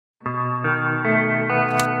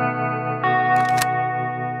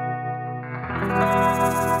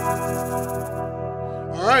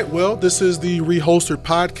right, well, this is the Reholstered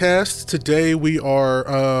Podcast. Today we are,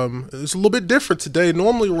 it's a little bit different today.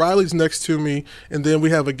 Normally Riley's next to me, and then we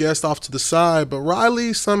have a guest off to the side, but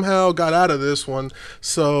Riley somehow got out of this one,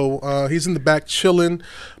 so he's in the back chilling.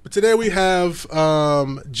 But today we have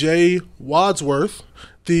Jay Wadsworth,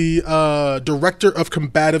 the Director of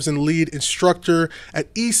Combatives and Lead Instructor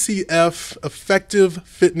at ECF, Effective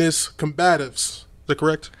Fitness Combatives. Is that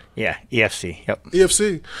correct? Yeah, EFC. Yep.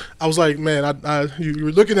 EFC. I was like, man, you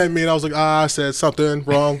were looking at me, and I was like, I said something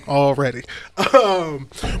wrong already.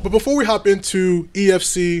 But before we hop into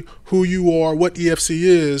EFC, who you are, what EFC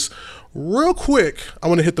is, real quick, I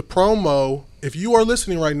want to hit the promo. If you are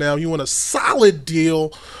listening right now, you want a solid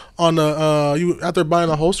deal on you out there buying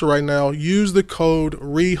a holster right now, use the code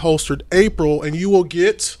REHOLSTEREDAPRIL, and you will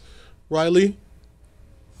get, Riley,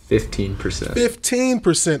 15%.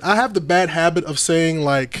 15%. I have the bad habit of saying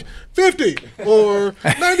like 50 or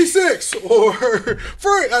 96 or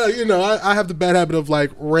I have the bad habit of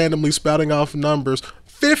like randomly spouting off numbers.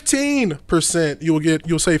 15%.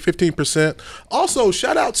 You'll say 15%. Also,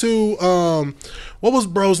 shout out to what was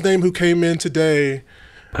bro's name who came in today?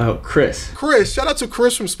 Oh, Chris. Shout out to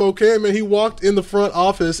Chris from Spokane, man. He walked in the front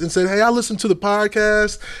office and said, "Hey, I listened to the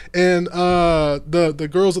podcast," and the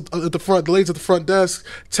girls at the front, the ladies at the front desk,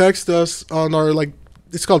 text us on our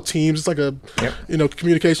it's called Teams. It's like a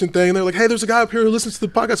communication thing. They're like, "Hey, there's a guy up here who listens to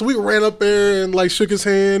the podcast." So we ran up there and shook his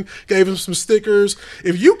hand, gave him some stickers.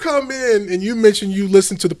 If you come in and you mention you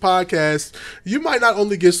listen to the podcast, you might not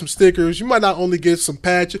only get some stickers, you might not only get some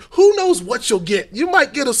patches. Who knows what you'll get? You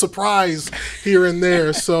might get a surprise here and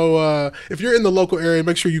there. So if you're in the local area,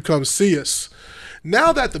 make sure you come see us.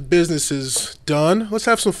 Now that the business is done, let's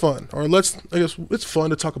have some fun. Or I guess it's fun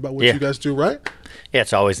to talk about what you guys do, right? Yeah,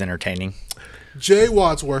 it's always entertaining. Jay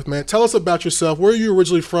Wadsworth, man, tell us about yourself. Where are you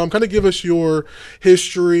originally from? Kind of give us your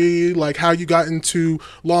history, like how you got into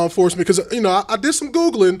law enforcement. Because, I did some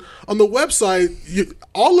Googling on the website.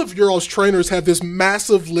 All of your all's trainers have this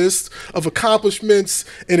massive list of accomplishments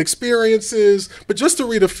and experiences. But just to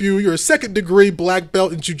read a few, you're a second-degree black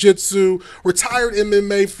belt in jiu-jitsu, retired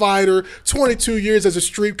MMA fighter, 22 years as a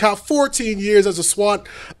street cop, 14 years as a SWAT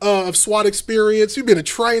experience. You've been a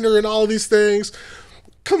trainer and all of these things.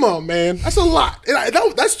 Come on, man. That's a lot.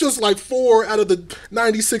 That's just like 4 out of the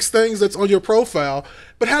 96 things that's on your profile.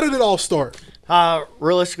 But how did it all start?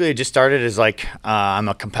 Realistically, it just started as I'm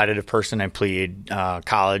a competitive person. I played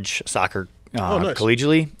college soccer nice.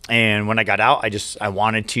 Collegiately. And when I got out, I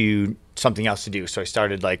wanted something else to do. So I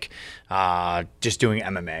started just doing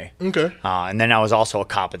MMA. Okay. And then I was also a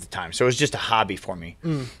cop at the time. So it was just a hobby for me.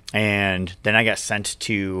 And then I got sent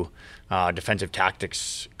to defensive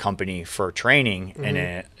tactics company for training, and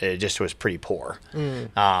it just was pretty poor.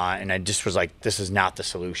 And I just was like, this is not the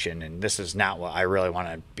solution, and this is not what I really want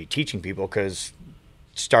to be teaching people, because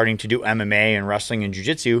starting to do MMA and wrestling and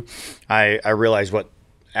jiu-jitsu, I realized what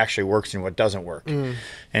actually works and what doesn't work.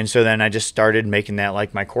 And so then I just started making that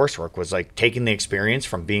my coursework, was taking the experience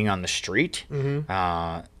from being on the street,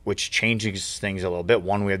 which changes things a little bit.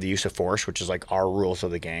 One, we have the use of force, which is our rules of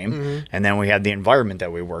the game. And then we have the environment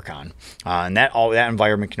that we work on. And that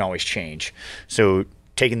environment can always change. So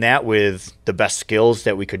taking that with the best skills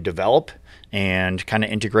that we could develop and kind of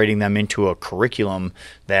integrating them into a curriculum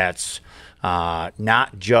that's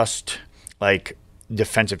not just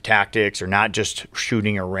defensive tactics, or not just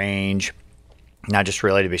shooting a range, not just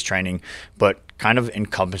related-based training, but kind of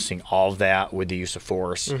encompassing all of that with the use of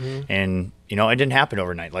force. And, it didn't happen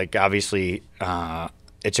overnight. Obviously,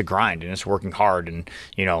 it's a grind, and it's working hard. And,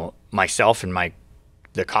 myself and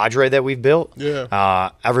the cadre that we've built,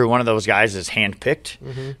 every one of those guys is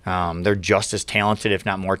handpicked. They're just as talented, if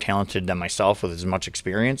not more talented than myself, with as much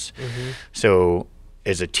experience. So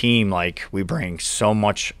as a team, we bring so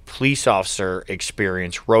much police officer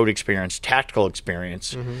experience, road experience, tactical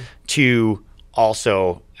experience to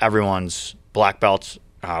also everyone's black belts.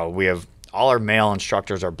 We have all our male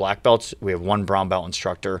instructors are black belts. We have one brown belt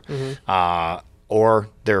instructor, or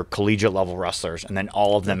they're collegiate level wrestlers. And then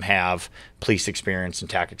all of them have police experience and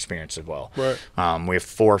TAC experience as well. Right. We have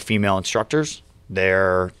 4 female instructors.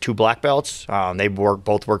 They're 2 black belts. They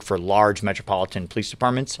both work for large metropolitan police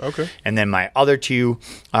departments. Okay. And then my other 2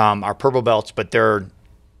 are purple belts, but they're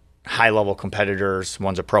high-level competitors.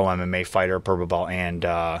 One's a pro MMA fighter, purple belt, and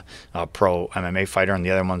a pro MMA fighter, and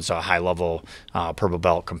the other one's a high-level purple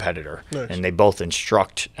belt competitor. Nice. And they both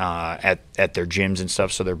instruct at their gyms and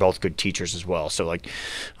stuff, so they're both good teachers as well. So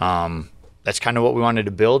that's kind of what we wanted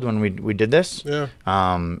to build when we did this. Yeah.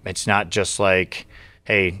 It's not just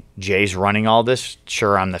hey, Jay's running all this.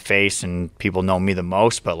 Sure, I'm the face and people know me the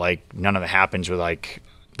most, but none of it happens with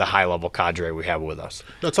the high level cadre we have with us.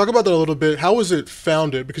 Now, talk about that a little bit. How was it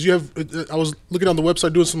founded? Because you have, I was looking on the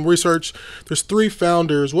website doing some research. There's 3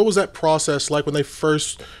 founders. What was that process like when they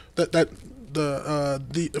first from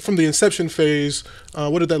the inception phase?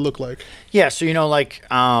 What did that look like? Yeah, so like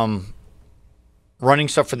running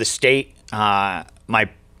stuff for the state.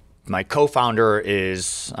 My co-founder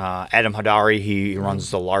is Adam Hadari. He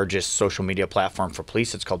runs the largest social media platform for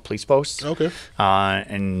police. It's called Police Posts. Okay.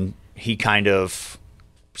 And he kind of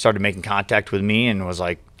started making contact with me and was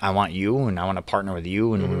like, I want you and I want to partner with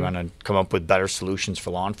you and we want to come up with better solutions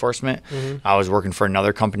for law enforcement. I was working for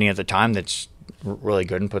another company at the time that's really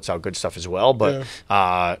good and puts out good stuff as well. But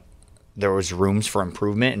there was rooms for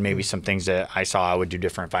improvement and maybe some things that I saw I would do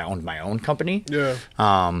different if I owned my own company. Yeah.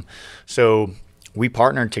 So we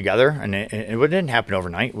partnered together, and it didn't happen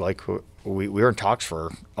overnight. Like we were in talks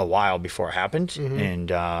for a while before it happened,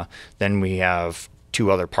 and then we have 2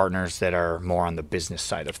 other partners that are more on the business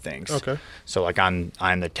side of things. Okay. So like I'm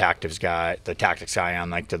the tactics guy. I'm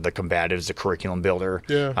like the combatives, the curriculum builder.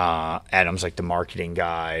 Yeah. Adam's like the marketing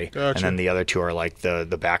guy, Gotcha. and then the other 2 are like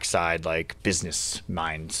the backside, like business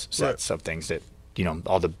mindsets of things that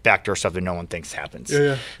all the backdoor stuff that no one thinks happens.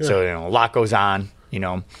 Yeah. So a lot goes on.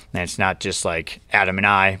 And it's not just like Adam and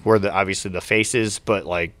I. We're obviously the faces, but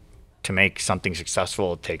like to make something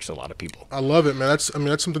successful, it takes a lot of people. I love it, man. That's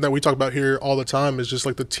something that we talk about here all the time. Is just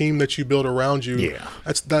like the team that you build around you. Yeah.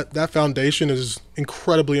 That foundation is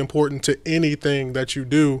incredibly important to anything that you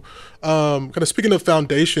do. Kind of speaking of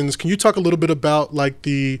foundations, can you talk a little bit about like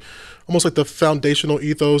almost like the foundational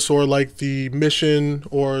ethos or like the mission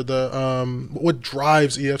or the what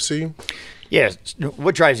drives EFC? Yeah,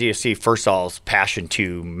 what drives EFC, first of all, is passion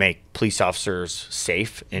to make police officers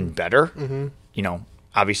safe and better,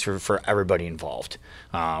 obviously for everybody involved.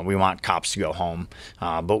 We want cops to go home,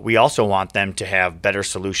 but we also want them to have better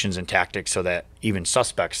solutions and tactics so that even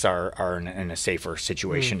suspects are in a safer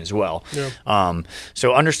situation as well. Yeah.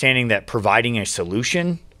 So understanding that providing a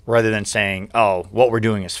solution rather than saying, oh, what we're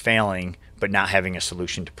doing is failing, but not having a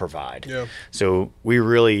solution to provide. Yeah. So we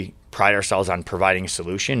really pride ourselves on providing a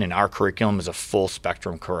solution, and our curriculum is a full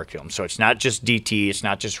spectrum curriculum. So it's not just DT, it's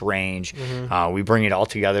not just range. We bring it all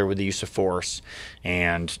together with the use of force,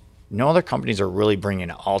 and no other companies are really bringing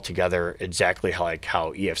it all together exactly how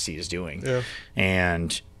EFC is doing. Yeah.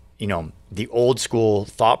 And the old school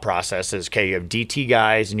thought process is, okay, you have DT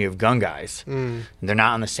guys and you have gun guys. And they're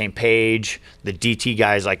not on the same page. The DT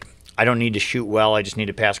guys like, I don't need to shoot well. I just need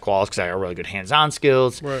to pass quals because I got really good hands-on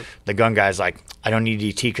skills. Right. The gun guy's like, I don't need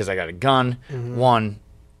DT because I got a gun. One,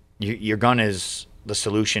 your gun is the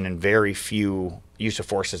solution in very few use of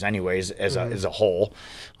forces anyways as a whole.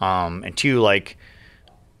 And 2, like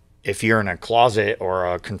if you're in a closet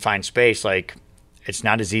or a confined space, like it's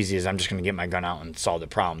not as easy as I'm just going to get my gun out and solve the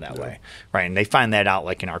problem that way. Right. And they find that out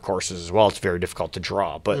like in our courses as well. It's very difficult to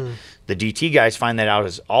draw. But the DT guys find that out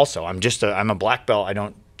as also. I'm a black belt. I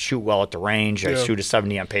don't shoot well at the range. I shoot a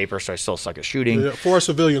 70 on paper, so I still suck at shooting. Yeah. For our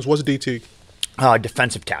civilians, what's DT?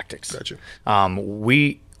 Defensive tactics. Gotcha.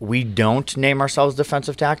 We don't name ourselves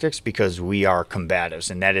defensive tactics because we are combatives,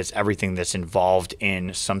 and that is everything that's involved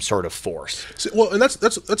in some sort of force. Well, and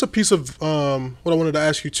that's a piece of what I wanted to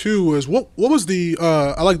ask you too. Is what was the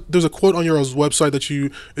there's a quote on your website that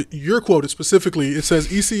your quote specifically. It says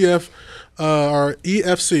ECF or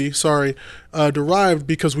EFC, derived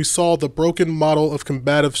because we saw the broken model of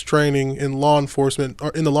combatives training in law enforcement or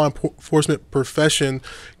in the law enforcement profession.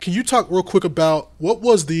 Can you talk real quick about what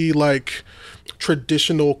was the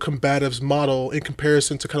traditional combatives model in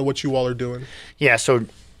comparison to kind of what you all are doing? Yeah, so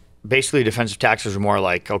basically defensive tactics are more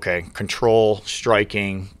like, okay, control,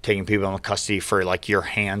 striking, taking people into custody for like your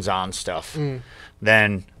hands-on stuff.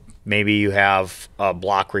 Then maybe you have a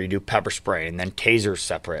block where you do pepper spray and then tasers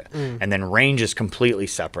separate, and then range is completely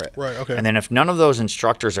separate. Right, okay. And then if none of those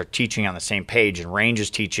instructors are teaching on the same page, and range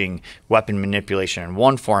is teaching weapon manipulation in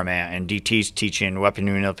one format, and DT's teaching weapon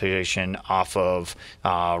manipulation off of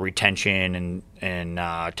retention and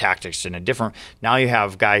tactics in a different, now you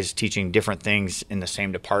have guys teaching different things in the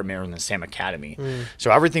same department or in the same academy.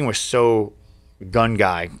 So everything was so gun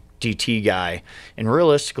guy, DT guy, and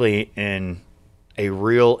realistically in a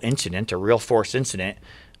real incident, a real force incident,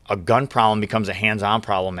 a gun problem becomes a hands-on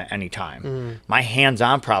problem at any time. My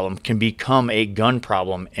hands-on problem can become a gun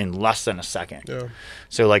problem in less than a second. Yeah.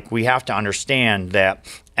 So like we have to understand that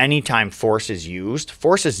anytime force is used,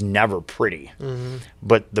 force is never pretty.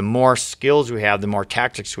 But the more skills we have, the more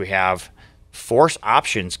tactics we have, force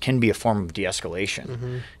options can be a form of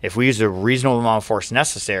de-escalation. If we use a reasonable amount of force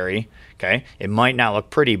necessary, okay, it might not look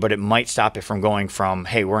pretty, but it might stop it from going from,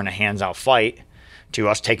 hey, we're in a hands-out fight, to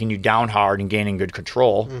us taking you down hard and gaining good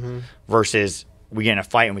control, versus we get in a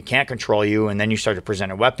fight and we can't control you, and then you start to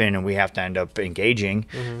present a weapon and we have to end up engaging.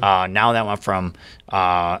 Now that went from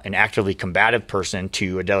an actively combative person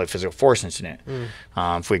to a deadly physical force incident.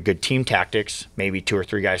 If we have good team tactics, maybe 2 or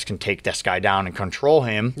 3 guys can take this guy down and control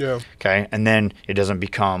him. Okay, and then it doesn't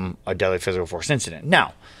become a deadly physical force incident.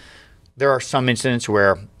 Now, there are some incidents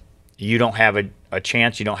where you don't have a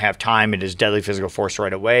chance, you don't have time, it is deadly physical force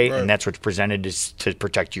right away, and that's what's presented is to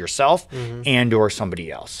protect yourself and or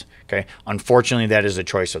somebody else. Okay, unfortunately, that is a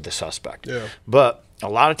choice of the suspect. But a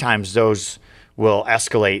lot of times those will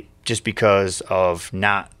escalate just because of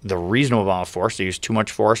not the reasonable amount of force. They use too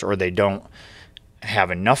much force, or they don't have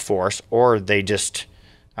enough force, or they just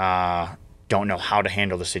don't know how to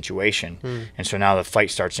handle the situation. And so now the fight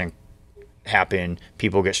starts to happen,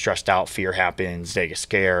 people get stressed out, fear happens, they get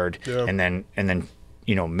scared, and then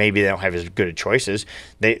you know, maybe they don't have as good of choices.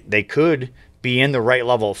 They could be in the right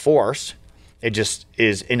level of force, it just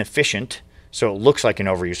is inefficient, so it looks like an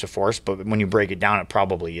overuse of force, but when you break it down, it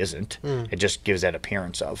probably isn't. It just gives that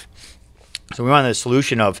appearance of. So we want the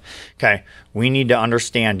solution of, okay, we need to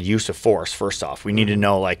understand use of force first off. We need to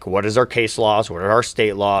know, like, what is our case laws, what are our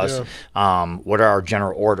state laws, what are our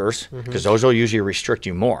general orders, because those will usually restrict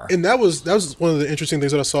you more. And that was one of the interesting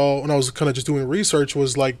things that I saw when I was kind of just doing research,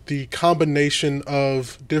 was like the combination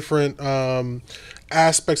of different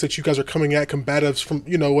aspects that you guys are coming at combatives from,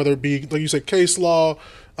 you know, whether it be, like you said, case law,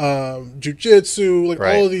 jiu-jitsu, like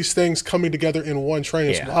all of these things coming together in one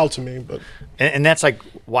training. It's wild to me. But and that's like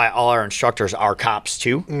why all our instructors are cops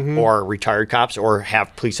too, or retired cops, or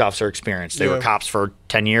have police officer experience. They were cops for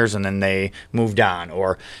 10 years and then they moved on,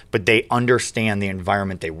 but they understand the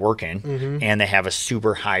environment they work in, and they have a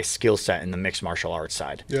super high skill set in the mixed martial arts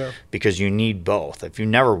side. Because you need both. If you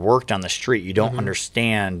never worked on the street, you don't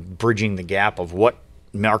understand bridging the gap of what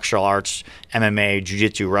martial arts, MMA,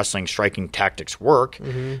 jiu-jitsu, wrestling, striking tactics work,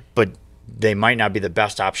 but they might not be the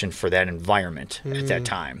best option for that environment at that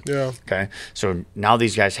time. Okay. So now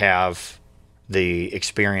these guys have the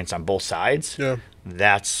experience on both sides.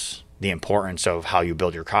 That's the importance of how you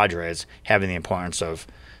build your cadres, having the importance of,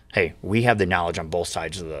 hey, we have the knowledge on both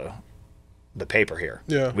sides of the paper here.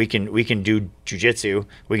 We can do jiu-jitsu,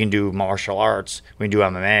 we can do martial arts, we can do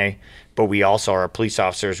MMA, but we also are police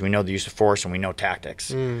officers. We know the use of force and we know tactics.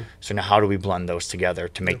 So now how do we blend those together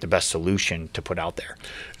to make the best solution to put out there?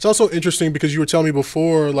 It's also interesting because you were telling me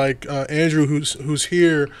before, like Andrew, who's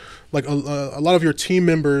here, like a lot of your team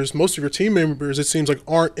members, most of your team members, it seems like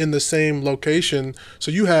aren't in the same location.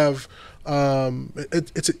 So you have,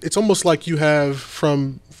 it's almost like you have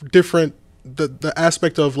from different, the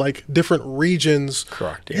aspect of like different regions.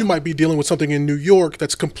 Correct. You might be dealing with something in New York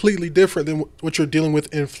that's completely different than what you're dealing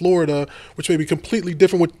with in Florida, which may be completely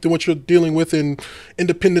different than what you're dealing with in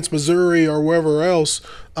Independence, Missouri, or wherever else.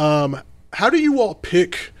 How do you all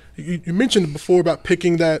pick? You mentioned before about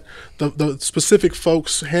picking the specific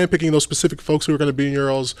folks, handpicking those specific folks who are going to be in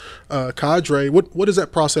your all's cadre. What does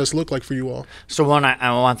that process look like for you all? So one,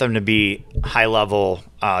 I want them to be high level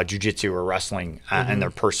jiu-jitsu or wrestling and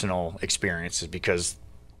their personal experiences, because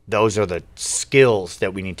those are the skills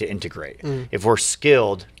that we need to integrate. If we're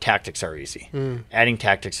skilled, tactics are easy. Adding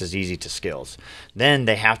tactics is easy to skills. Then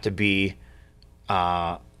they have to be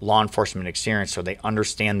law enforcement experience, so they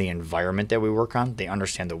understand the environment that we work on, they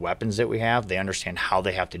understand the weapons that we have, they understand how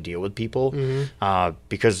they have to deal with people,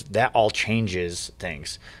 because that all changes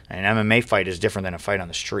things. An MMA fight is different than a fight on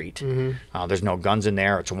the street. There's no guns in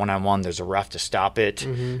there, it's a one-on-one, there's a ref to stop it.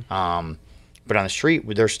 But on the street,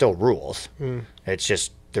 there's still rules. It's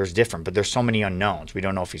just there's different, but there's so many unknowns. We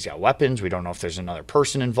don't know if he's got weapons. We don't know if there's another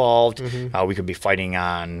person involved. We could be fighting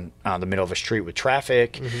on the middle of a street with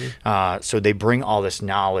traffic. So they bring all this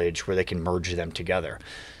knowledge where they can merge them together.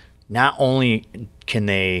 Not only can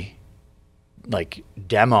they like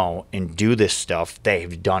demo and do this stuff,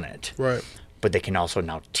 they've done it. But they can also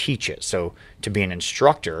now teach it. So to be an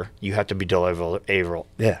instructor, you have to be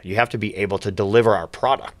you have to be able to deliver our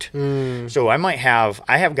product. So I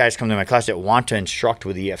have guys come to my class that want to instruct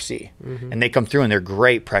with EFC, and they come through and they're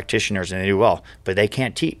great practitioners and they do well, but they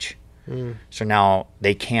can't teach. So now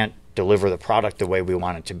they can't deliver the product the way we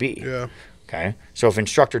want it to be. Okay. So if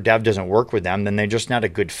instructor dev doesn't work with them, then they're just not a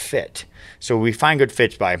good fit. So we find good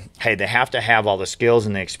fits by, hey, they have to have all the skills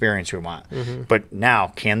and the experience we want. But now,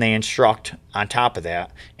 can they instruct on top of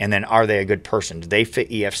that? And then are they a good person? Do they fit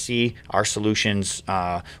EFC, our solutions,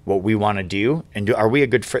 what we want to do? And are we a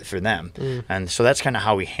good fit for them? And so that's kind of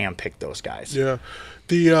how we handpick those guys.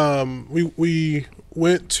 We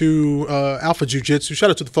went to Alpha Jiu-Jitsu. Shout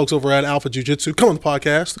out to the folks over at Alpha Jiu-Jitsu. Come on the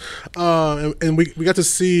podcast. And we got to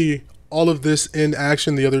see all of this in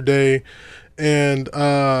action the other day. And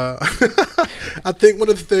I think one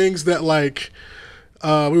of the things that like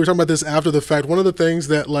we were talking about this after the fact. One of the things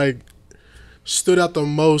that like stood out the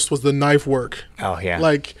most was the knife work. Oh yeah.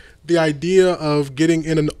 Like the idea of getting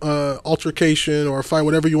in an altercation or a fight,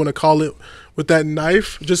 whatever you want to call it, with that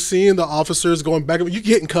knife. Just seeing the officers going back, you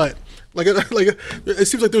getting cut. Like it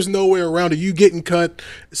seems like there's no way around it. You getting cut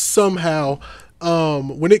somehow.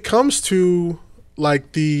 When it comes to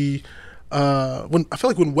like the when I feel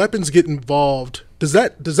like when weapons get involved, does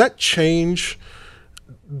that change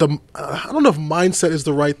the I don't know if mindset is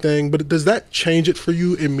the right thing, but does that change it for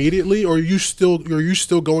you immediately, or are you still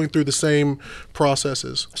going through the same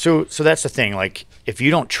processes? So that's the thing. Like if you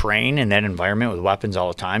don't train in that environment with weapons all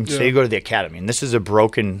the time, say you go to the academy, and this is a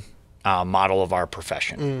broken model of our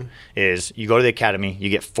profession, is you go to the academy, you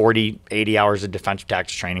get 40, 80 hours of defensive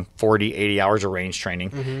tactics training, 40, 80 hours of range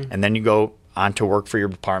training, and then you go on to work for your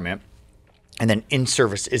department. And then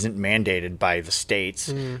in-service isn't mandated by the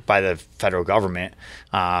states, by the federal government.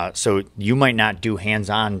 So you might not do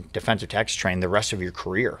hands-on defensive tactics training the rest of your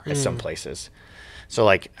career at some places. So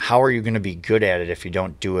like, how are you going to be good at it if you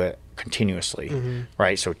don't do it continuously,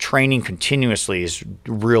 right? So training continuously is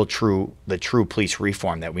the true police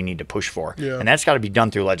reform that we need to push for. Yeah. And that's got to be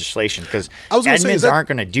done through legislation, because admins aren't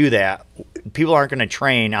going to do that. People aren't going to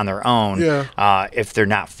train on their own if they're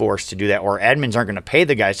not forced to do that, or admins aren't going to pay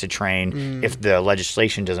the guys to train if the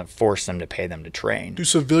legislation doesn't force them to pay them to train. Do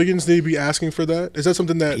civilians need to be asking for that? Is that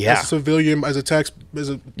something that as a civilian, as a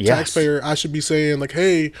taxpayer, I should be saying like,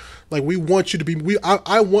 hey, like we want you to be,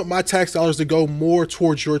 I want my tax dollars to go more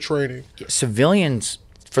towards your training? Civilians,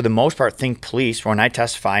 for the most part, think police, when I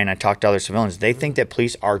testify and I talk to other civilians, they think that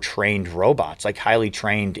police are trained robots, like highly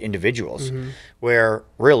trained individuals, where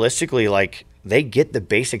realistically, like they get the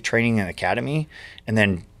basic training in the academy, and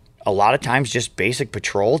then a lot of times just basic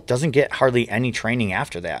patrol doesn't get hardly any training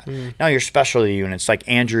after that. Now your specialty units, like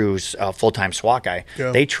Andrew's full-time SWAT guy,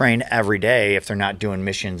 they train every day if they're not doing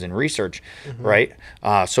missions and research, right?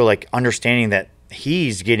 So like understanding that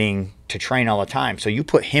he's getting to train all the time. So you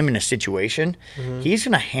put him in a situation, he's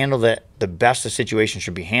going to handle that the best the situation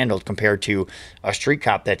should be handled, compared to a street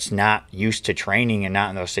cop that's not used to training and not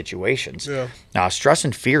in those situations. Now, stress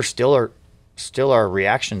and fear still are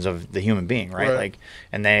reactions of the human being, right? Like,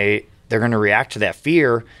 and they're going to react to that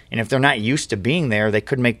fear, and if they're not used to being there, they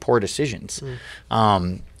could make poor decisions.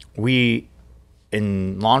 We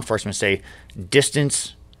in law enforcement say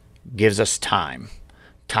distance gives us time.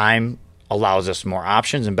 Time allows us more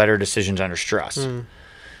options and better decisions under stress.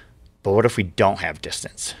 But what if we don't have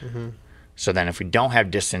distance? So then if we don't have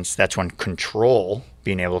distance, that's when control,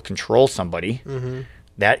 being able to control somebody,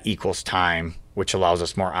 that equals time, which allows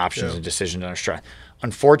us more options and decisions under stress.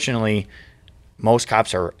 Unfortunately, most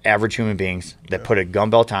cops are average human beings that put a gun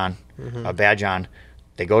belt on, a badge on,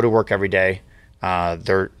 they go to work every day.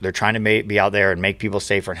 They're trying to be out there and make people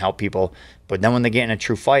safer and help people. But then when they get in a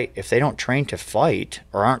true fight, if they don't train to fight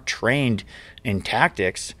or aren't trained in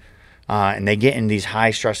tactics, and they get in these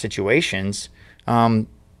high stress situations,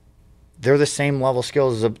 they're the same level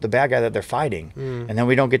skills as the bad guy that they're fighting. And then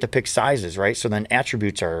we don't get to pick sizes, right? So then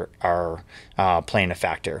attributes are playing a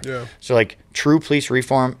factor. So like true police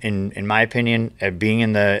reform, in my opinion, being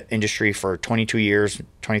in the industry for 22 years,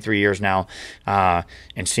 23 years now,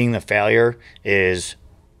 and seeing the failure is,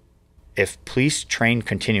 if police train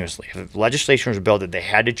continuously, if legislation was built that they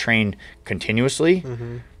had to train continuously,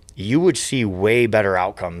 you would see way better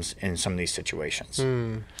outcomes in some of these situations.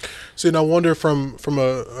 See, and I wonder from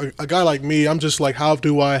a guy like me, I'm just like, how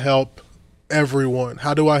do I help everyone?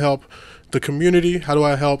 How do I help the community? How do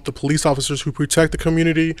I help the police officers who protect the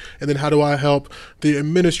community? And then how do I help the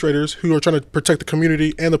administrators who are trying to protect the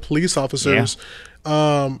community and the police officers?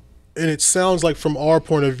 And it sounds like from our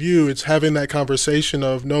point of view, it's having that conversation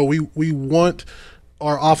of, no, we want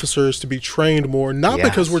our officers to be trained more, not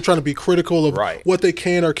because we're trying to be critical of what they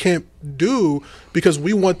can or can't do, because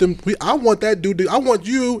we want them, I want that dude, I want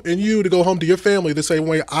you and you to go home to your family the same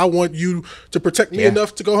way I want you to protect me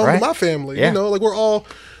enough to go home to my family. You know, like we're all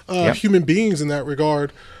human beings in that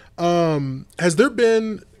regard. Has there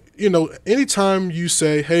been, you know, anytime you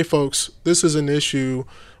say, hey folks, this is an issue,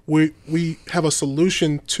 we have a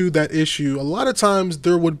solution to that issue, a lot of times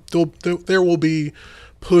there will be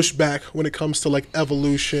pushback when it comes to like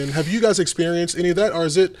evolution. Have you guys experienced any of that, or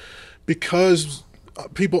is it because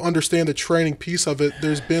people understand the training piece of it,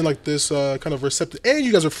 there's been like this kind of receptive, and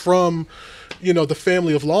you guys are from, you know, the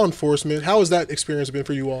family of law enforcement? How has that experience been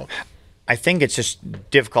for you all? I think it's just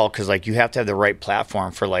difficult because like you have to have the right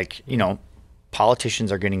platform for, like, you know,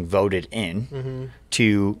 politicians are getting voted in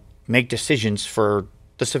to make decisions for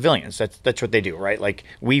the civilians. That's what they do, right? Like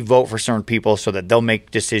we vote for certain people so that they'll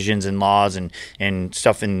make decisions and laws and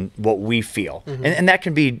stuff in what we feel. And that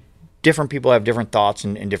can be different people have different thoughts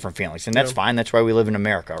and different feelings, and that's fine. That's why we live in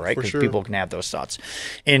America, right? Because people can have those thoughts.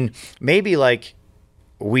 And maybe like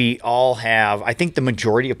we all have, I think the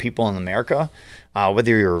majority of people in America,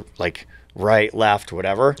 whether you're like right, left,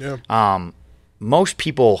 whatever, most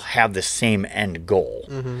people have the same end goal.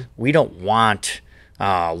 We don't want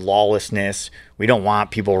lawlessness. We don't want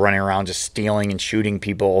people running around just stealing and shooting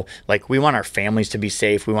people. Like, we want our families to be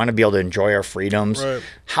safe. We want to be able to enjoy our freedoms. Right.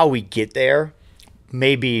 How we get there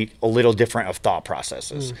may be a little different of thought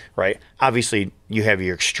processes, right? Obviously, you have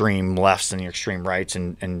your extreme lefts and your extreme rights,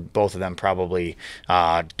 and both of them probably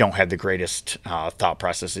don't have the greatest thought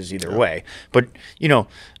processes either way. But, you know,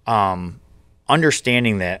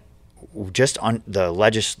 understanding that just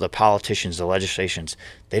the politicians, the legislations,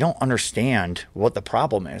 they don't understand what the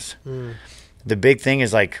problem is. The big thing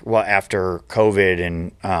is like, well, after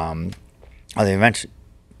COVID and they mentioned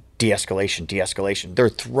de-escalation. They're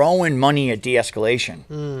throwing money at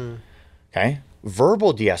de-escalation. Okay?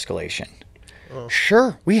 Verbal de-escalation.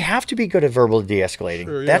 Sure, we have to be good at verbal de-escalating.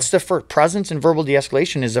 Sure, That's the first. Presence in verbal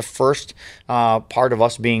de-escalation is the first part of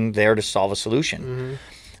us being there to solve a solution.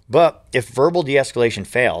 But if verbal de-escalation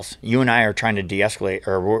fails, you and I are trying to de-escalate,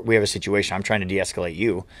 or we have a situation, I'm trying to de-escalate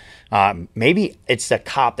you. Maybe it's the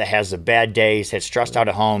cop that has a bad day, he's stressed out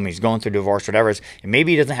at home, he's going through divorce, whatever it is, and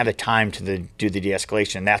maybe he doesn't have the time to do the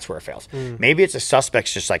de-escalation, and that's where it fails. Maybe it's a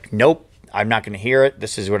suspect's just like, nope, I'm not going to hear it,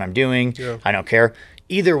 this is what I'm doing, I don't care.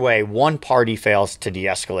 Either way, one party fails to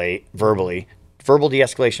de-escalate verbally, verbal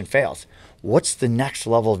de-escalation fails. What's the next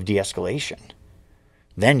level of de-escalation?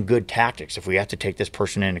 Then good tactics. If we have to take this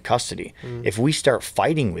person into custody, if we start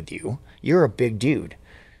fighting with you, you're a big dude.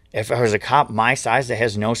 If there's a cop my size that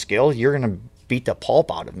has no skill, you're going to beat the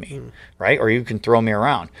pulp out of me, right? Or you can throw me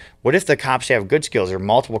around. What if the cops have good skills? There are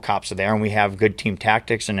multiple cops there, and we have good team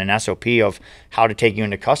tactics and an SOP of how to take you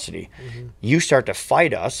into custody. You start to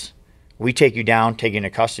fight us, we take you down, take you into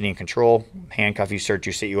custody and control, handcuff you, search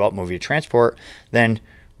you, sit you up, move you to transport, then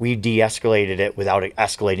we de-escalated it without it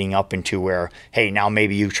escalating up into where, hey, now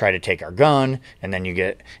maybe you try to take our gun, and then you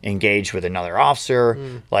get engaged with another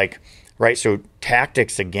officer. Like, right? So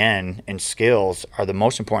tactics, again, and skills are the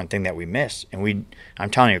most important thing that we miss. And I'm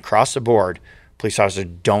telling you, across the board, police officers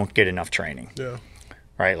don't get enough training.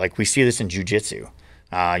 Right? Like, we see this in jiu-jitsu.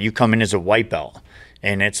 You come in as a white belt,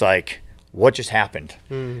 and it's like, what just happened?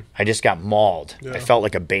 I just got mauled. I felt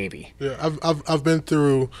like a baby. I've been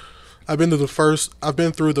through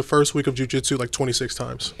the first week of jiu-jitsu like 26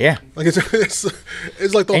 times. Like it's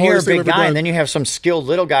like the and you're a hardest thing big I've ever guy, done. and then you have some skilled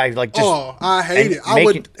little guy like just. Oh, I hate it. I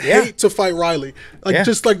would hate to fight Riley. Like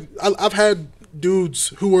just like I've had dudes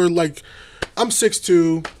who were like, I'm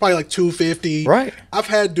 6'2", probably like 250. Right. I've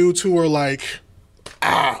had dudes who were like,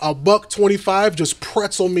 $125 just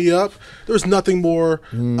pretzel me up. There's nothing more,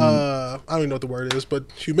 I don't even know what the word is,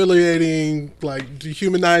 but humiliating, like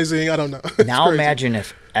dehumanizing. I don't know. Now imagine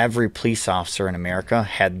if every police officer in America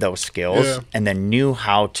had those skills and then knew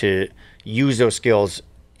how to use those skills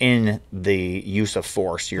in the use of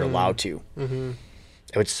force you're allowed to.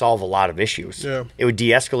 It would solve a lot of issues. It would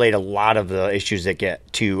de-escalate a lot of the issues that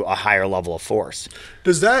get to a higher level of force.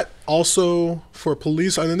 Does that also, for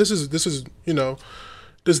police, I mean, this is you know,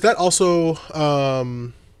 does that also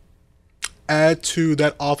add to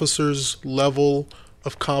that officer's level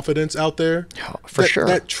of confidence out there? For sure.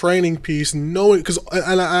 That training piece, knowing, because,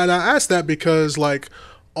 and I ask that because, like,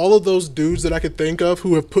 all of those dudes that I could think of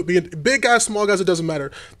who have put me in, big guys, small guys, it doesn't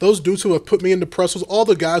matter. Those dudes who have put me into pretzels, all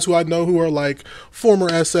the guys who I know who are like former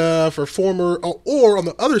SF or former, or on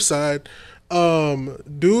the other side,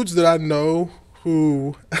 dudes that I know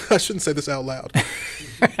who, I shouldn't say this out loud.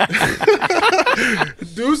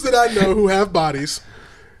 Dudes that I know who have bodies,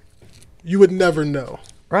 you would never know.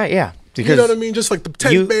 Right, yeah. Because you know what I mean? Just like the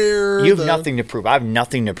teddy bear. You have nothing to prove. I have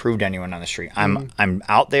nothing to prove to anyone on the street. I'm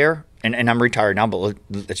out there. And I'm retired now, but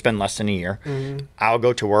it's been less than a year. I'll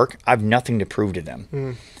go to work. I have nothing to prove to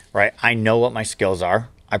them, right? I know what my skills are.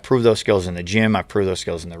 I prove those skills in the gym. I prove those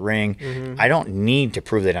skills in the ring. I don't need to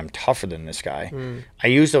prove that I'm tougher than this guy. I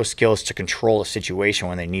use those skills to control a situation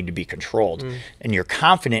when they need to be controlled. And you're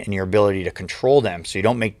confident in your ability to control them so you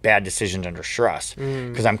don't make bad decisions under stress.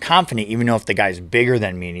 Because I'm confident, even though if the guy's bigger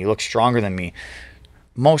than me and he looks stronger than me,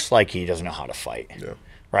 most likely he doesn't know how to fight,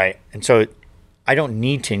 right? And so I don't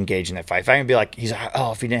need to engage in that fight. If I can be like, he's like,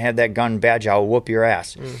 oh, if you didn't have that gun badge, I'll whoop your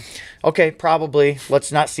ass. Okay, probably.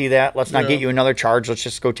 Let's not see that. Let's not get you another charge. Let's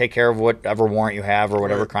just go take care of whatever warrant you have or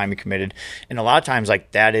whatever crime you committed. And a lot of times,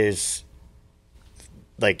 like, that is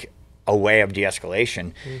like a way of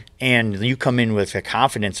de-escalation. And you come in with the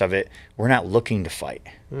confidence of it. We're not looking to fight.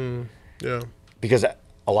 Because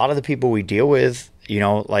a lot of the people we deal with, you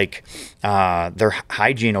know, like their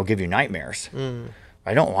hygiene will give you nightmares.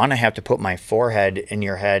 I don't want to have to put my forehead in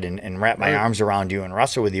your head and wrap my arms around you and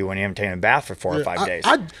wrestle with you when you haven't taken a bath for 4 or 5 days.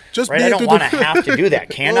 I don't want to have to do that.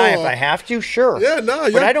 Can I if I have to? Sure. Yeah,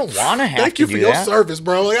 no. But I don't want to have to do that. Thank you for your service,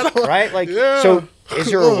 bro. Like, right? Like, so is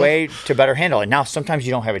there a way to better handle it? Now, sometimes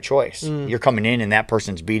you don't have a choice. You're coming in and that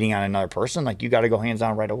person's beating on another person. Like, you got to go hands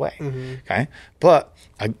on right away. Okay? But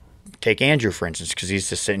take Andrew, for instance, because he's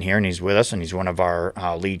just sitting here and he's with us and he's one of our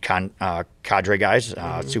lead cadre guys,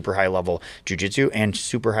 super high level jiu-jitsu and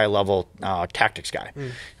super high level tactics guy.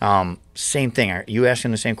 Same thing. Are you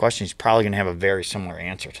asking the same question? He's probably going to have a very similar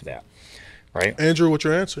answer to that, right? Andrew, what's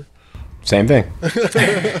your answer? Same thing.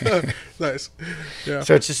 Nice. Yeah.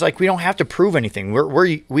 So it's just like we don't have to prove anything.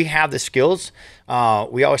 We have the skills.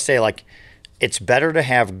 We always say, like, it's better to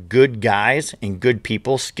have good guys and good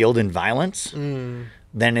people skilled in violence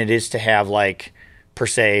than it is to have, like, per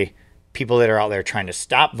se, people that are out there trying to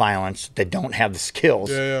stop violence that don't have the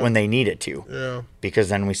skills when they need it to. Yeah. Because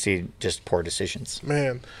then we see just poor decisions.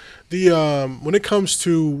 Man, the when it comes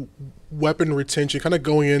to weapon retention, kind of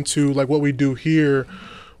going into like what we do here,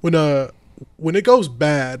 when it goes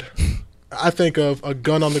bad, I think of a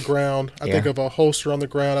gun on the ground. I think of a holster on the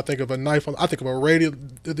ground. I think of a knife. I think of a radio.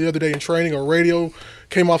 The other day in training, a radio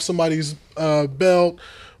came off somebody's belt.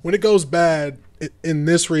 When it goes bad, in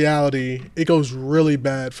this reality, it goes really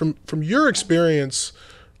bad. From your experience,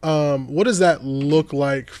 what does that look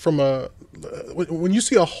like from when you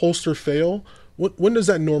see a holster fail? When does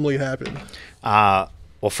that normally happen?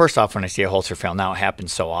 Well, first off, when I see a holster fail, now it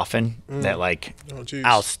happens so often that, like,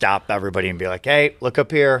 I'll stop everybody and be like, hey, look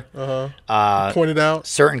up here. Point it out.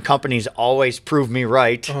 Certain companies always prove me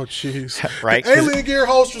right. Oh, jeez. Right? Alien gear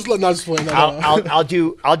holsters. Not just playing. I'll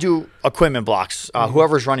do equipment blocks.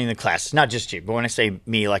 Whoever's running the class, not just you, but when I say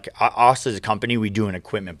me, like us as a company, we do an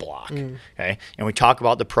equipment block. Okay, and we talk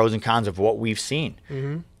about the pros and cons of what we've seen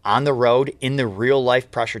on the road, in the real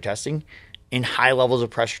life pressure testing, in high levels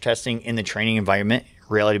of pressure testing, in the training environment,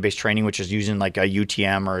 reality-based training, which is using like a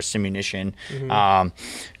UTM or a simunition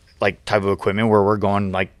like type of equipment where we're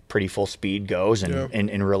going like pretty full speed goes, and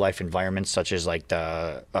in real life environments such as like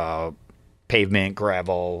the pavement,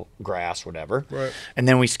 gravel, grass, whatever. Right. And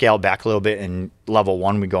then we scale back a little bit. In level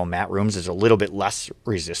 1, we go mat rooms. There's a little bit less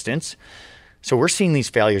resistance. So we're seeing these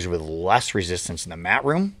failures with less resistance in the mat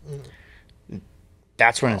room.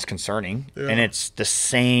 That's when it's concerning. And it's the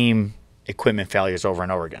same equipment failures over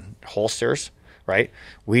and over again. Holsters, right?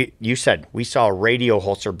 You said we saw a radio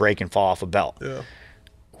holster break and fall off a belt.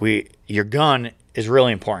 Your gun is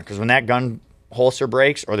really important, because when that gun holster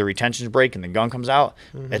breaks or the retentions break and the gun comes out,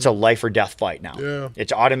 it's a life or death fight now.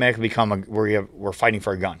 It's automatically become we're fighting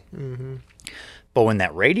for a gun. But when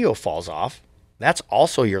that radio falls off, that's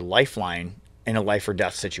also your lifeline in a life or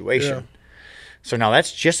death situation. So now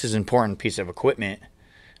that's just as important piece of equipment.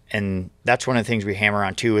 And that's one of the things we hammer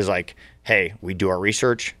on too, is like, hey, we do our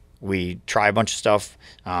research, we try a bunch of stuff,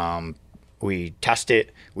 we test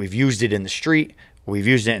it, we've used it in the street, we've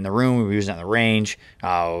used it in the room, we've used it on the range,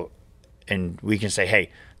 and we can say, hey,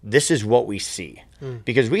 this is what we see.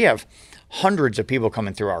 Because we have hundreds of people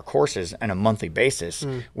coming through our courses on a monthly basis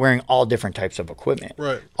wearing all different types of equipment,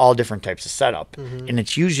 all different types of setup. And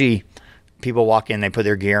it's usually people walk in, they put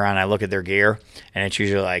their gear on, I look at their gear, and it's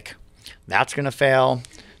usually like, that's going to fail.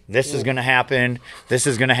 This is going to happen. This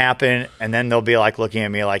is going to happen. And then they'll be like looking at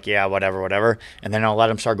me like, yeah, whatever. And then I'll let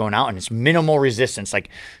them start going out, and it's minimal resistance, like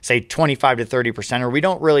say 25 to 30%, or we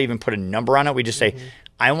don't really even put a number on it. We just say,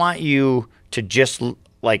 I want you to just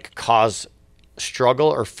like cause struggle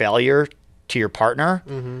or failure to your partner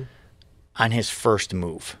on his first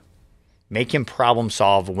move. Make him problem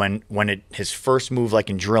solve when his first move, like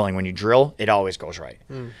in drilling, when you drill, it always goes right.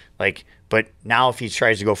 Like, but now if he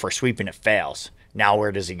tries to go for a sweep and it fails, now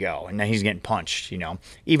where does he go? And then he's getting punched,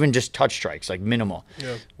 even just touch strikes, like minimal.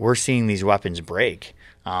 We're seeing these weapons break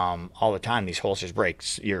all the time. These holsters break.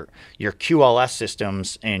 Your QLS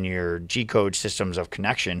systems and your G-code systems of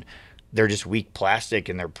connection, they're just weak plastic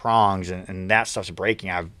and they're prongs, and that stuff's breaking.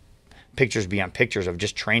 I have pictures beyond pictures of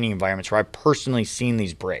just training environments where I've personally seen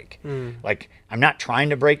these break. Like, I'm not trying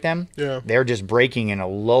to break them. They're just breaking in a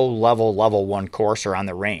low-level level 1 course or on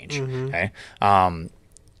the range. Okay.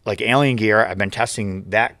 Like Alien Gear, I've been testing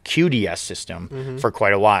that QDS system for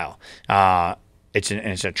quite a while. It's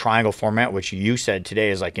a triangle format, which you said today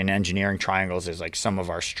is like in engineering, triangles is like some of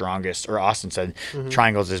our strongest, or Austin said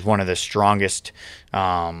triangles is one of the strongest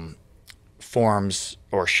forms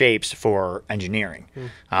or shapes for engineering.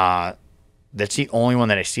 That's the only one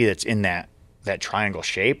that I see that's in that that triangle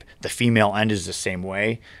shape. The female end is the same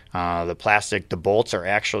way. The bolts are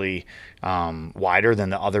actually wider than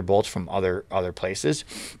the other bolts from other places.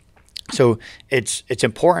 So it's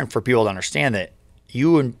important for people to understand that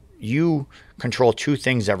you control two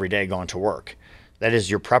things every day going to work. That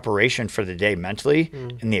is your preparation for the day mentally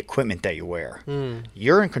and the equipment that you wear.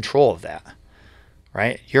 You're in control of that,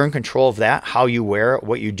 right? You're in control of that, how you wear it,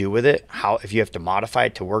 what you do with it, if you have to modify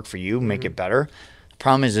it to work for you, make it better. The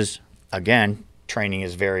problem is again, training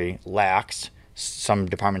is very lax. Some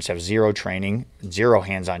departments have zero training, zero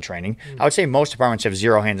hands-on training. I would say most departments have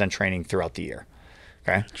zero hands-on training throughout the year.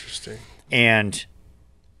 Okay. Interesting. And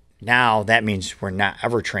now that means we're not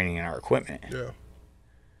ever training in our equipment. Yeah.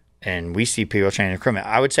 And we see people training equipment.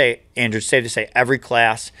 I would say, Andrew, it's safe to say every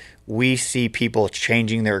class we see people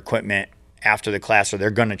changing their equipment after the class, or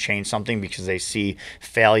they're going to change something because they see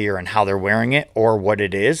failure in how they're wearing it or what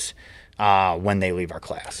it is when they leave our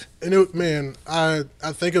class. And I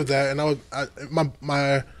think of that, and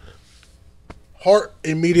my heart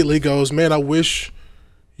immediately goes, man, I wish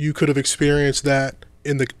you could have experienced that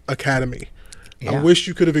in the academy. Yeah. I wish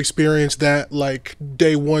you could have experienced that like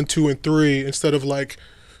day 1, 2, and 3 instead of like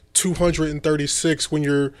 236 when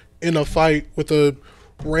you're in a fight with a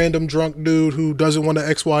random drunk dude who doesn't want to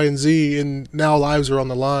X, Y, and Z, and now lives are on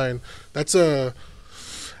the line. That's a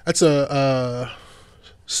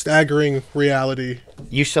staggering reality.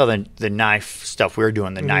 You saw the knife stuff we were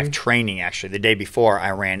doing, the knife training actually. The day before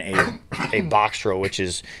I ran a box drill, which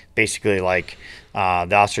is basically like the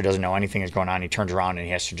officer doesn't know anything is going on. He turns around and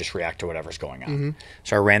he has to just react to whatever's going on.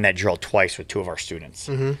 So I ran that drill twice with 2 of our students.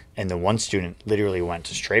 And the one student literally went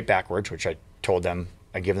straight backwards, which I told them,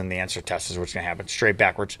 I give them the answer test is what's going to happen. Straight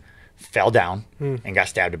backwards, fell down and got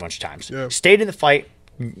stabbed a bunch of times. Yeah. Stayed in the fight,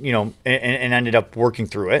 and ended up working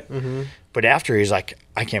through it. But after, he's like,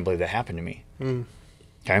 I can't believe that happened to me.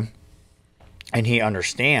 Okay. And he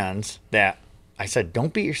understands that I said,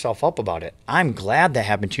 don't beat yourself up about it. I'm glad that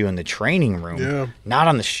happened to you in the training room, not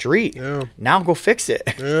on the street. Yeah. Now go fix it.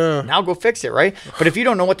 Yeah. Now go fix it, right? But if you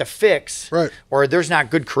don't know what to fix, right, or there's not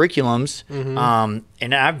good curriculums,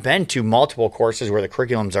 and I've been to multiple courses where the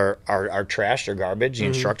curriculums are trashed or garbage, the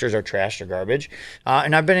instructors are trashed or garbage,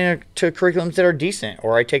 and I've been to curriculums that are decent,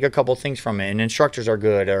 or I take a couple things from it, and instructors are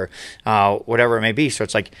good, or whatever it may be. So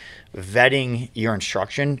it's like vetting your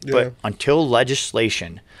instruction, but until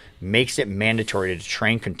legislation makes it mandatory to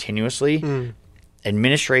train continuously,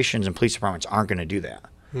 administrations and police departments aren't going to do that.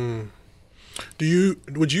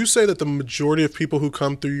 Would you say that the majority of people who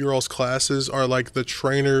come through your all's classes are like the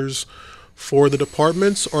trainers for the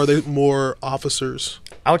departments, or are they more officers?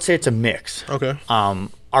 I would say it's a mix. Okay.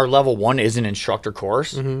 Our level 1 is an instructor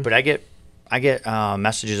course, but I get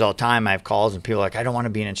messages all the time. I have calls and people are like, I don't want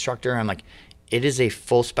to be an instructor. I'm like, it is a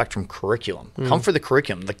full spectrum curriculum. Come for the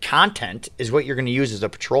curriculum. The content is what you're going to use as a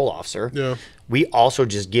patrol officer. Yeah. We also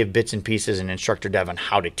just give bits and pieces and instructor dev on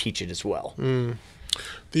how to teach it as well.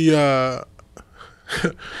 I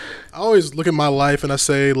always look at my life and I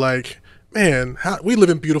say, like, man, we live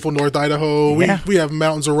in beautiful North Idaho. Yeah. We have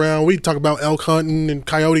mountains around. We talk about elk hunting and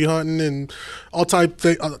coyote hunting and all types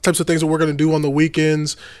of things that we're going to do on the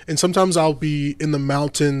weekends. And sometimes I'll be in the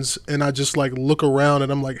mountains and I just like look around and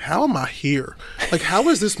I'm like, how am I here? Like, how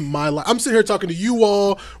is this my life? I'm sitting here talking to you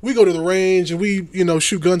all. We go to the range and we,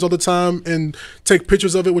 shoot guns all the time and take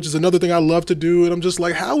pictures of it, which is another thing I love to do. And I'm just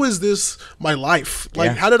like, how is this my life?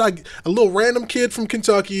 Like, how did a little random kid from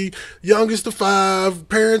Kentucky, youngest of 5,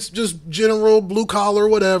 parents just general, blue collar,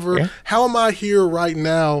 whatever. Yeah. How am I here right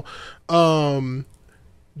now?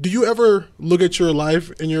 Do you ever look at your life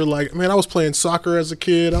and you're like, man, I was playing soccer as a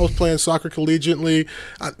kid. I was playing soccer collegiately.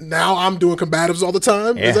 Now I'm doing combatives all the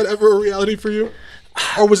time. Yeah. Is that ever a reality for you?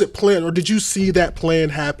 Or was it planned? Or did you see that plan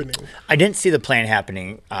happening? I didn't see the plan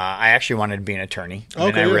happening. I actually wanted to be an attorney.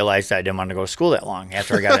 And then I realized I didn't want to go to school that long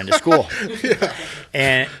after I got into school.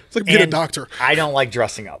 And it's like being a doctor. I don't like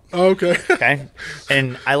dressing up. Okay.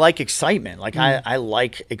 And I like excitement. Like I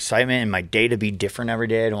like excitement and my day to be different every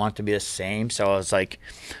day. I don't want it to be the same. So I was like,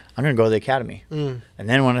 I'm going to go to the academy. And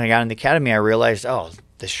then when I got in the academy, I realized,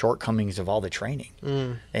 the shortcomings of all the training.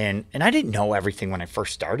 And I didn't know everything when I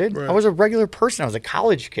first started. Right. I was a regular person. I was a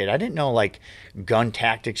college kid. I didn't know like gun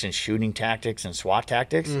tactics and shooting tactics and SWAT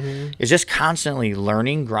tactics. It's just constantly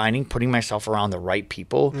learning, grinding, putting myself around the right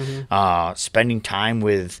people, spending time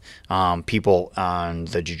with people on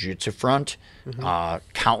the jiu-jitsu front,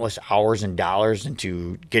 countless hours and dollars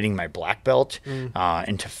into getting my black belt,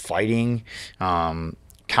 into fighting,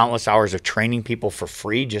 countless hours of training people for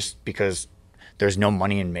free just because there's no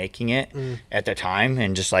money in making it at the time,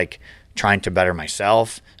 and just like trying to better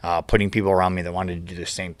myself, putting people around me that wanted to do the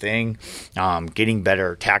same thing, getting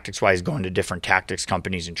better tactics-wise, going to different tactics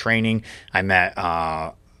companies and training. I met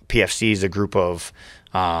PFCs, a group of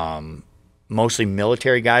mostly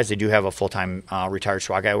military guys. They do have a full-time retired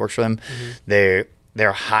SWAT guy that works for them. They're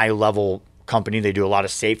a high-level company. They do a lot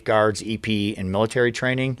of safeguards, EP, and military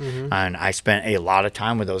training. And I spent a lot of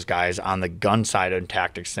time with those guys on the gun side and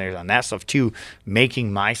tactics and on that stuff too,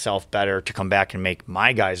 making myself better to come back and make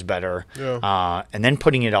my guys better. And then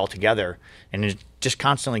putting it all together and it's just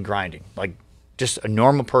constantly grinding. Like just a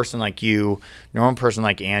normal person like you, normal person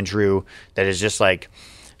like Andrew, that is just like,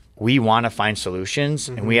 we want to find solutions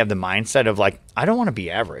and we have the mindset of like, I don't want to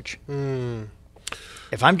be average.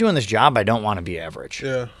 If I'm doing this job, I don't want to be average.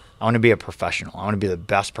 I want to be a professional. I want to be the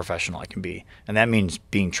best professional I can be. And that means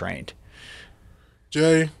being trained.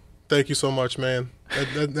 Jay, thank you so much, man.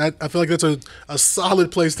 I feel like that's a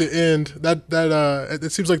solid place to end.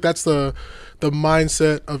 It seems like that's the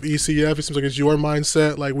mindset of ECF. It seems like it's your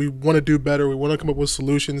mindset. Like we want to do better. We want to come up with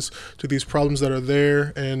solutions to these problems that are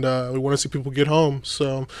there. And we want to see people get home.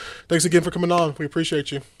 So thanks again for coming on. We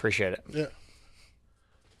appreciate you. Appreciate it.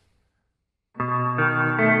 Yeah.